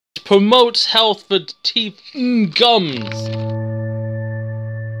promotes health for teeth, gums.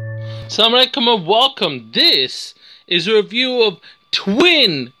 Assalamu alaikum and welcome. This is a review of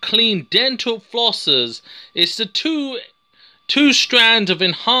Twin Clean Dental Flossers. It's the two strands of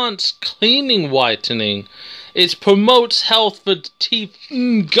enhanced cleaning whitening. It promotes health for teeth,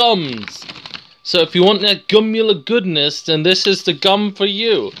 gums. So if you want that gummular goodness, then this is the gum for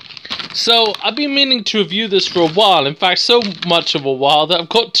you. So I've been meaning to review this for a while. In fact, so much of a while that I've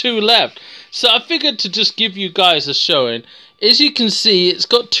got two left. So I figured to just give you guys a showing. As you can see, it's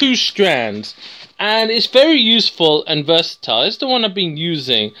got two strands. And it's very useful and versatile. It's the one I've been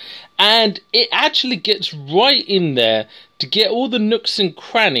using. And it actually gets right in there to get all the nooks and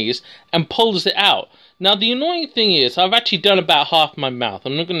crannies and pulls it out. Now, the annoying thing is, I've actually done about half my mouth.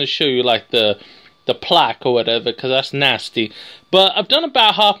 I'm not going to show you, like, the plaque or whatever, because that's nasty. But I've done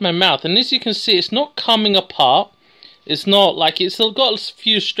about half my mouth, and as you can see, it's not coming apart. It's not, like, it's still got a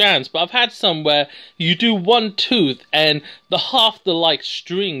few strands, but I've had some where you do one tooth, and half the, like,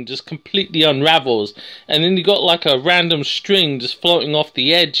 string just completely unravels. And then you got, like, a random string just floating off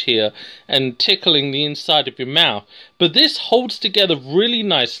the edge here, and tickling the inside of your mouth. But this holds together really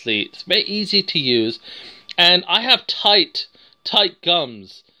nicely. It's very easy to use, and I have tight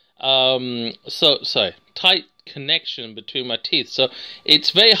gums. Tight connection between my teeth, so it's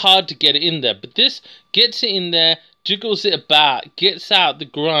very hard to get it in there. But this gets it in there, jiggles it about, gets out the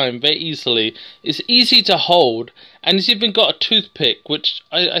grime very easily. It's easy to hold, and it's even got a toothpick, which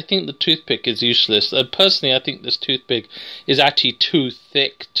I think the toothpick is useless. Personally, I think this toothpick is actually too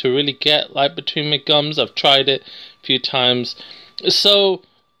thick to really get, like, between my gums. I've tried it a few times. So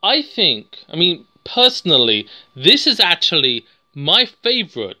I think, personally, this is actually my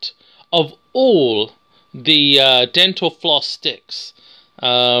favorite of all the dental floss sticks.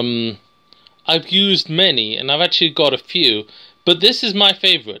 I've used many, and I've actually got a few, but this is my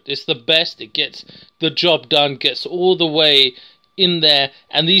favorite. It's the best. It gets the job done, gets all the way in there,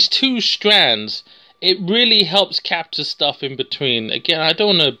 and these two strands, it really helps capture stuff in between. Again, I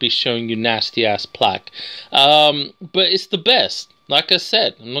don't want to be showing you nasty ass plaque, but it's the best. Like I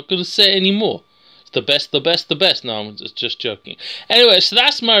said, I'm not going to say any more. The best. No, I'm just joking. Anyway, so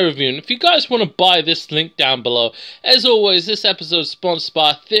that's my review. And if you guys want to buy this, link down below. As always, this episode is sponsored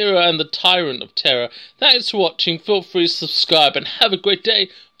by Thera and the Tyrant of Terror. Thanks for watching. Feel free to subscribe and have a great day.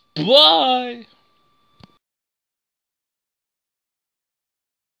 Bye!